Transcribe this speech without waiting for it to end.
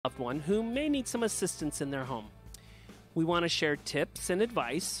loved one who may need some assistance in their home. We want to share tips and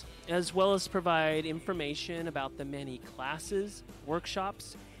advice, as well as provide information about the many classes,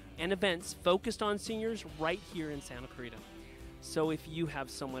 workshops, and events focused on seniors right here in Santa Clarita. So if you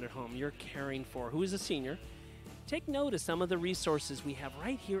have someone at home you're caring for who is a senior, take note of some of the resources we have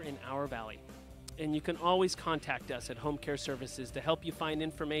right here in our valley. And you can always contact us at Home Care Services to help you find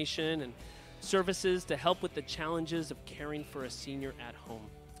information and services to help with the challenges of caring for a senior at home.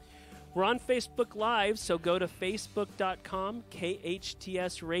 We're on Facebook Live, so go to facebook.com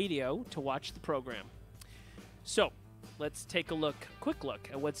KHTS Radio to watch the program. So, let's take a quick look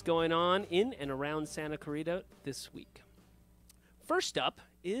at what's going on in and around Santa Clarita this week. First up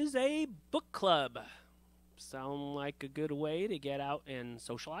is a book club. Sound like a good way to get out and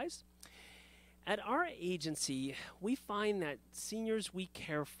socialize? At our agency, we find that seniors we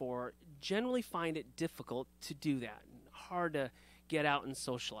care for generally find it difficult to do that, hard to get out and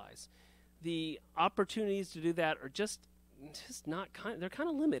socialize. The opportunities to do that are just not they're kind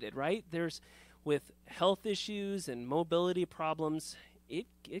of limited, right? With health issues and mobility problems, it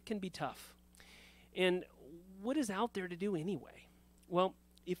can be tough. And what is out there to do anyway? Well,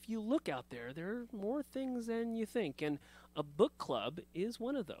 if you look out there, there are more things than you think, and a book club is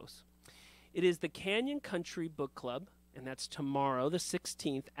one of those. It is the Canyon Country Book Club, and that's tomorrow, the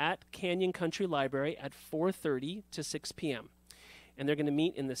 16th, at Canyon Country Library at 4:30 to 6 p.m. And they're going to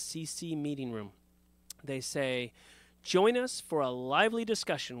meet in the CC meeting room. They say, join us for a lively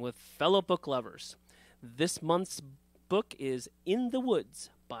discussion with fellow book lovers. This month's book is In the Woods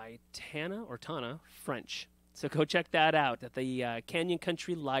by Tana French. So go check that out at the Canyon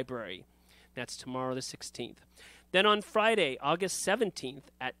Country Library. That's tomorrow the 16th. Then on Friday, August 17th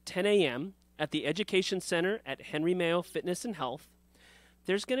at 10 a.m. at the Education Center at Henry Mayo Fitness and Health,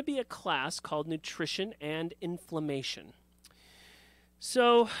 there's going to be a class called Nutrition and Inflammation.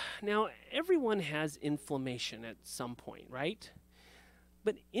 So now everyone has inflammation at some point, right?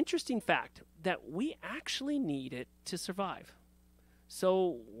 But interesting fact that we actually need it to survive.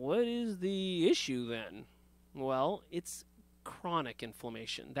 So what is the issue then? Well, it's chronic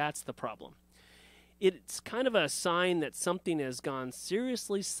inflammation. That's the problem. It's kind of a sign that something has gone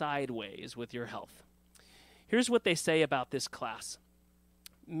seriously sideways with your health. Here's what they say about this class.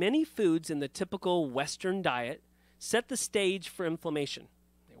 Many foods in the typical Western diet set the stage for inflammation.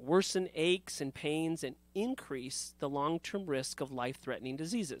 They worsen aches and pains and increase the long-term risk of life-threatening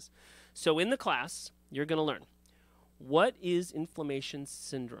diseases. So in the class, you're going to learn, what is inflammation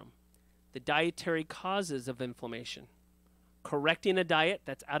syndrome? The dietary causes of inflammation. Correcting a diet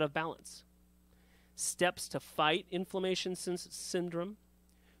that's out of balance. Steps to fight inflammation syndrome.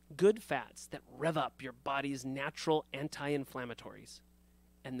 Good fats that rev up your body's natural anti-inflammatories.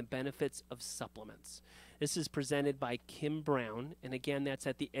 And the benefits of supplements. This is presented by Kim Brown, and again, that's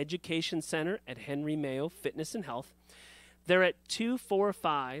at the Education Center at Henry Mayo Fitness and Health. They're at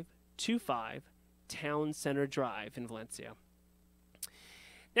 24525 Town Center Drive in Valencia.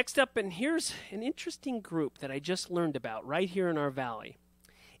 Next up, and here's an interesting group that I just learned about right here in our valley.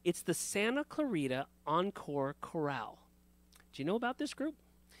 It's the Santa Clarita Encore Chorale. Do you know about this group?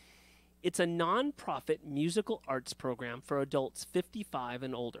 It's a nonprofit musical arts program for adults 55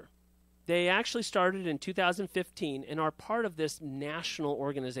 and older. They actually started in 2015 and are part of this national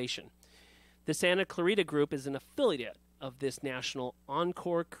organization. The Santa Clarita group is an affiliate of this national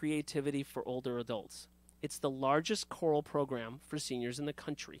Encore Creativity for Older Adults. It's the largest choral program for seniors in the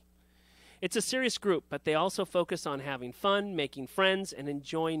country. It's a serious group, but they also focus on having fun, making friends, and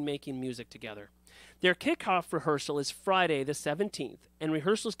enjoying making music together. Their kickoff rehearsal is Friday the 17th, and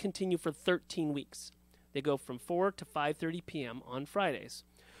rehearsals continue for 13 weeks. They go from 4 to 5:30 p.m. on Fridays.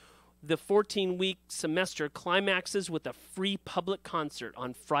 The 14-week semester climaxes with a free public concert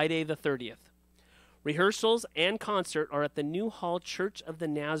on Friday the 30th. Rehearsals and concert are at the New Hall Church of the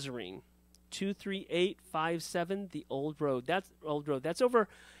Nazarene, 23857 the Old Road. That's over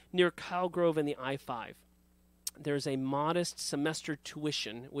near Kyle Grove and the I-5. There's a modest semester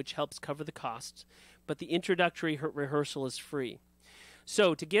tuition, which helps cover the costs, but the introductory rehearsal is free.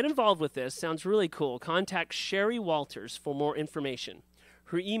 So to get involved with this, sounds really cool, contact Sherry Walters for more information.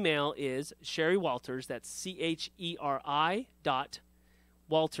 Her email is Sherry Walters, that's CHERI.Walters,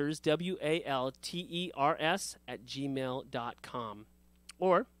 WALTERS, @gmail.com.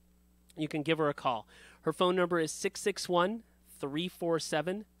 Or you can give her a call. Her phone number is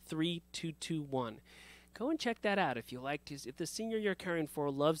 661-347-3221. Go and check that out if you like to. If the senior you're caring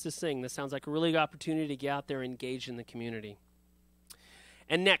for loves to sing, this sounds like a really good opportunity to get out there and engage in the community.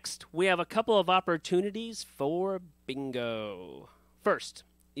 And next, we have a couple of opportunities for bingo. First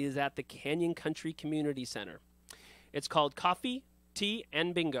is at the Canyon Country Community Center. It's called Coffee, tea,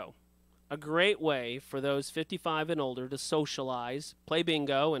 and bingo. A great way for those 55 and older to socialize, play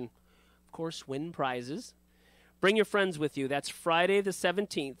bingo, and, of course, win prizes. Bring your friends with you. That's Friday the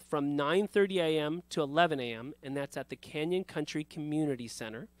 17th from 9:30 a.m. to 11 a.m., and that's at the Canyon Country Community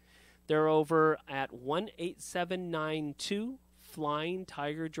Center. They're over at 18792 Flying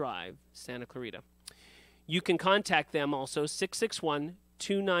Tiger Drive, Santa Clarita. You can contact them also,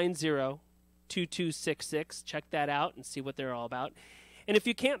 661-290-2266. Check that out and see what they're all about. And if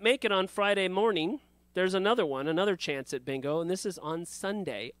you can't make it on Friday morning, there's another chance at bingo, and this is on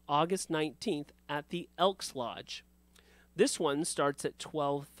Sunday, August 19th at the Elks Lodge. This one starts at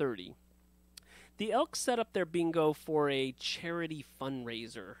 12:30. The Elks set up their bingo for a charity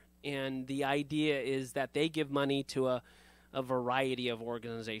fundraiser, and the idea is that they give money to a variety of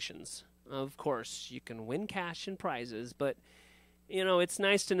organizations. Of course, you can win cash and prizes, but it's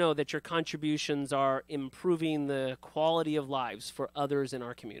nice to know that your contributions are improving the quality of lives for others in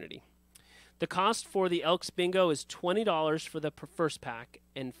our community. The cost for the Elks Bingo is $20 for the first pack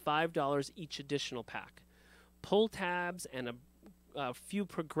and $5 each additional pack. Pull tabs and a few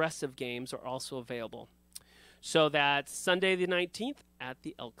progressive games are also available. So that's Sunday the 19th at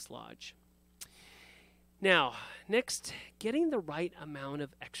the Elks Lodge. Now, next, getting the right amount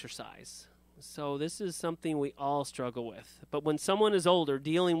of exercise. So this is something we all struggle with. But when someone is older,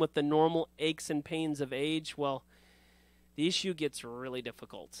 dealing with the normal aches and pains of age, well, the issue gets really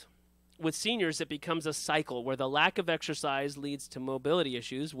difficult. With seniors, it becomes a cycle where the lack of exercise leads to mobility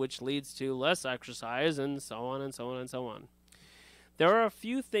issues, which leads to less exercise, and so on and so on and so on. There are a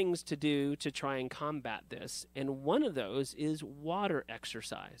few things to do to try and combat this, and one of those is water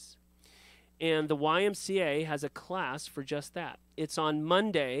exercise. And the YMCA has a class for just that. It's on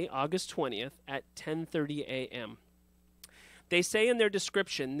Monday, August 20th at 10:30 a.m. They say in their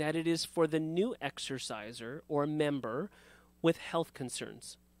description that it is for the new exerciser or member with health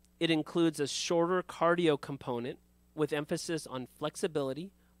concerns. It includes a shorter cardio component with emphasis on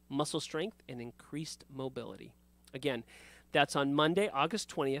flexibility, muscle strength, and increased mobility. Again, that's on Monday, August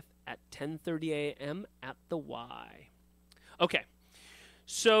 20th at 10:30 a.m. at the Y. Okay.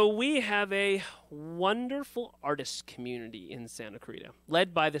 So we have a wonderful artist community in Santa Clarita,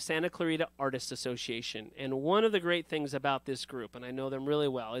 led by the Santa Clarita Artists Association. And one of the great things about this group, and I know them really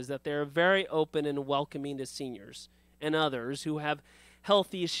well, is that they're very open and welcoming to seniors and others who have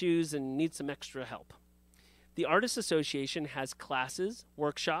health issues and need some extra help. The Artists Association has classes,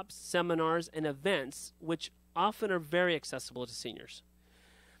 workshops, seminars, and events which often are very accessible to seniors.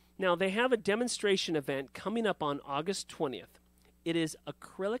 Now, they have a demonstration event coming up on August 20th. It is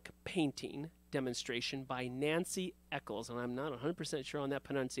acrylic painting demonstration by Nancy Eccles, and I'm not 100% sure on that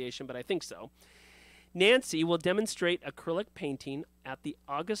pronunciation, but I think so. Nancy will demonstrate acrylic painting at the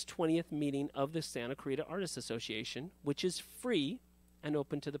August 20th meeting of the Santa Clarita Artists Association, which is free and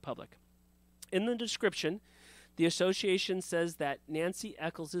open to the public. In the description, the association says that Nancy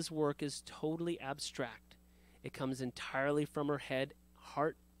Eccles' work is totally abstract. It comes entirely from her head,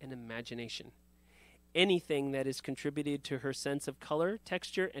 heart, and imagination. Anything that is contributed to her sense of color,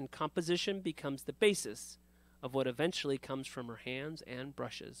 texture, and composition becomes the basis of what eventually comes from her hands and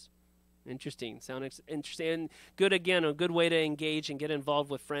brushes. Interesting. Sound interesting. Good, again, a good way to engage and get involved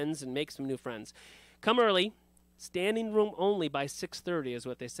with friends and make some new friends. Come early. Standing room only by 6:30 is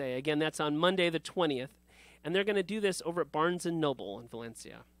what they say. Again, that's on Monday the 20th. And they're going to do this over at Barnes & Noble in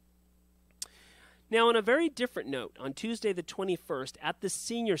Valencia. Now, on a very different note, on Tuesday the 21st at the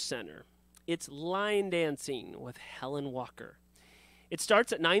Senior Center, it's line dancing with Helen Walker. It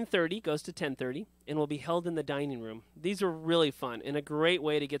starts at 9:30, goes to 10:30, and will be held in the dining room. These are really fun and a great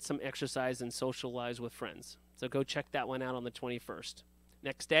way to get some exercise and socialize with friends. So go check that one out on the 21st.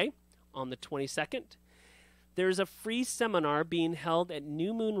 Next day, on the 22nd, there's a free seminar being held at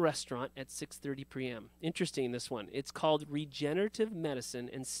New Moon Restaurant at 6:30 p.m. Interesting, this one. It's called Regenerative Medicine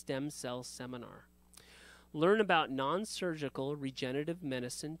and Stem Cell Seminar. Learn about non-surgical regenerative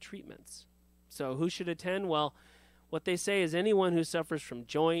medicine treatments. So who should attend? Well, what they say is anyone who suffers from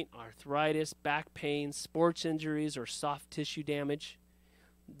joint, arthritis, back pain, sports injuries, or soft tissue damage.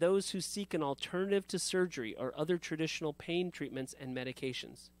 Those who seek an alternative to surgery or other traditional pain treatments and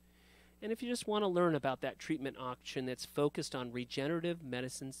medications. And if you just want to learn about that treatment option that's focused on regenerative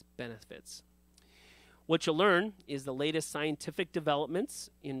medicine's benefits. What you'll learn is the latest scientific developments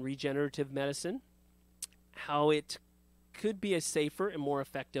in regenerative medicine, how it could be a safer and more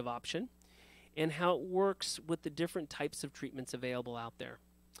effective option, and how it works with the different types of treatments available out there.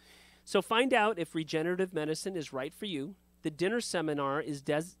 So find out if regenerative medicine is right for you. The dinner seminar is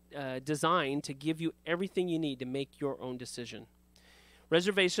designed to give you everything you need to make your own decision.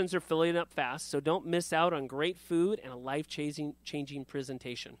 Reservations are filling up fast, so don't miss out on great food and a life-changing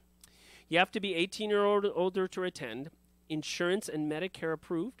presentation. You have to be 18 or older to attend. Insurance and Medicare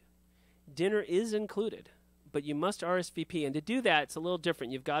approved. Dinner is included, but you must RSVP. And to do that, it's a little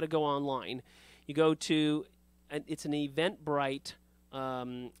different. You've got to go online. You go to, it's an Eventbrite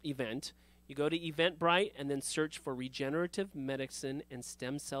event. You go to Eventbrite and then search for Regenerative Medicine and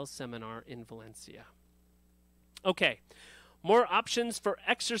Stem Cell Seminar in Valencia. Okay. More options for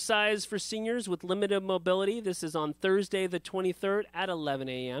exercise for seniors with limited mobility. This is on Thursday the 23rd at 11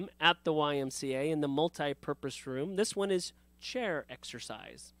 a.m. at the YMCA in the multi-purpose room. This one is chair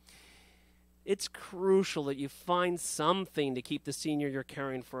exercise. It's crucial that you find something to keep the senior you're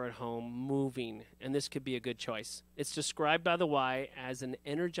caring for at home moving, and this could be a good choice. It's described by the Y as an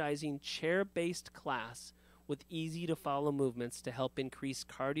energizing chair-based class with easy-to-follow movements to help increase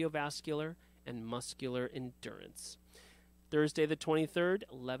cardiovascular and muscular endurance. Thursday the 23rd,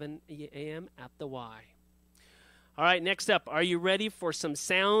 11 a.m. at the Y. All right, next up, are you ready for some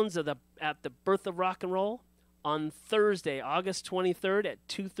sounds at the birth of rock and roll? On Thursday, August 23rd at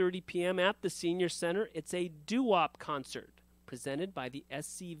 2:30 p.m. at the Senior Center, it's a doo-wop concert presented by the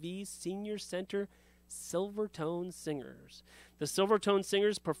SCV Senior Center Silvertone Singers. The Silvertone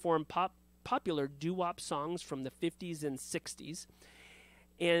Singers perform popular doo-wop songs from the 50s and 60s.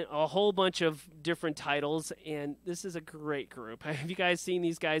 And a whole bunch of different titles, and this is a great group. Have you guys seen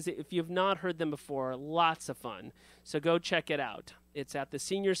these guys? If you've not heard them before, lots of fun. So go check it out. It's at the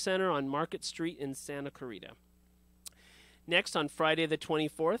Senior Center on Market Street in Santa Clarita. Next, on Friday the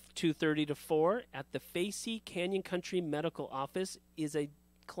 24th, 2:30 to 4, at the Facey Canyon Country Medical Office is a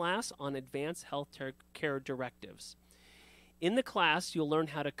class on advanced health care directives. In the class, you'll learn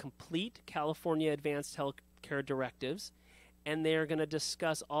how to complete California Advanced Health Care Directives, and they're going to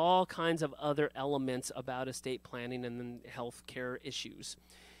discuss all kinds of other elements about estate planning and then health care issues.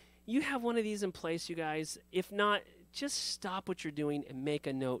 You have one of these in place, you guys. If not, just stop what you're doing and make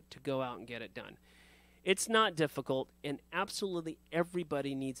a note to go out and get it done. It's not difficult, and absolutely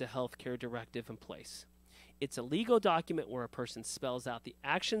everybody needs a health care directive in place. It's a legal document where a person spells out the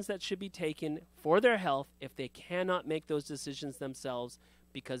actions that should be taken for their health if they cannot make those decisions themselves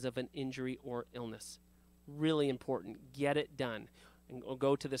because of an injury or illness. Really important. Get it done. And we'll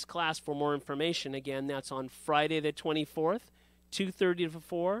go to this class for more information. Again, that's on Friday the 24th, 2:30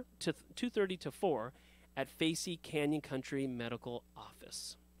 to 4 at Facey Canyon Country Medical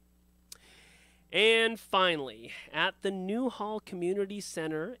Office. And finally, at the Newhall Community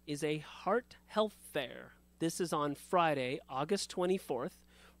Center is a Heart Health Fair. This is on Friday, August 24th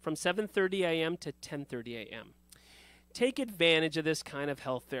from 7:30 a.m. to 10:30 a.m. Take advantage of this kind of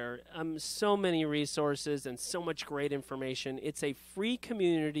health fair. So many resources and so much great information. It's a free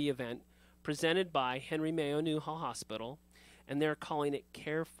community event presented by Henry Mayo Newhall Hospital, and they're calling it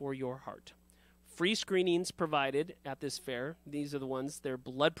Care for Your Heart. Free screenings provided at this fair. These are the ones. They're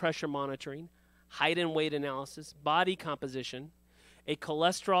blood pressure monitoring, height and weight analysis, body composition, a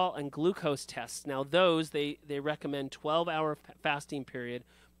cholesterol and glucose test. Now those, they recommend 12-hour fasting period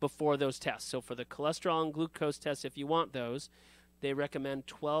before those tests. So for the cholesterol and glucose tests, if you want those, they recommend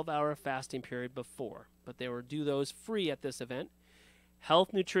 12-hour fasting period before. But they will do those free at this event.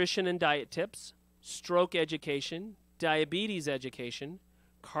 Health, nutrition, and diet tips, stroke education, diabetes education,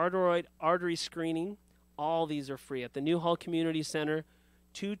 carotid artery screening, all these are free at the Newhall Community Center,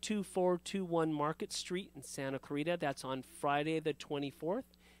 22421 Market Street in Santa Clarita. That's on Friday the 24th.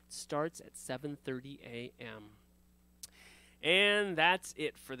 It starts at 7:30 a.m. And that's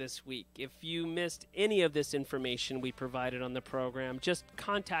it for this week. If you missed any of this information we provided on the program, just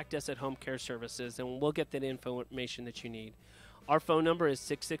contact us at Home Care Services and we'll get that information that you need. Our phone number is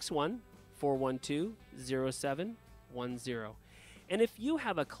 661-412-0710. And if you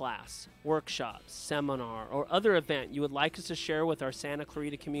have a class, workshop, seminar, or other event you would like us to share with our Santa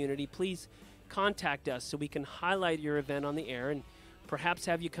Clarita community, please contact us so we can highlight your event on the air and perhaps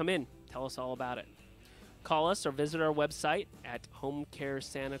have you come in. Tell us all about it. Call us or visit our website at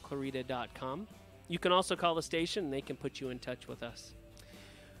homecaresantaclarita.com. You can also call the station and they can put you in touch with us.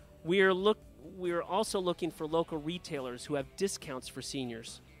 We are also looking for local retailers who have discounts for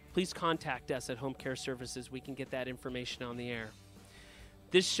seniors. Please contact us at Home Care Services. We can get that information on the air.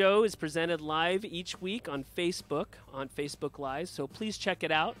 This show is presented live each week on Facebook Live, so please check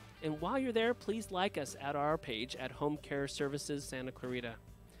it out. And while you're there, please like us at our page at Home Care Services Santa Clarita.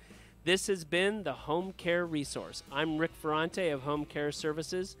 This has been the Home Care Resource. I'm Rick Ferrante of Home Care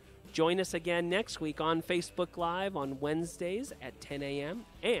Services. Join us again next week on Facebook Live on Wednesdays at 10 a.m.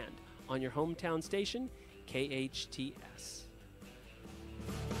 and on your hometown station, KHTS.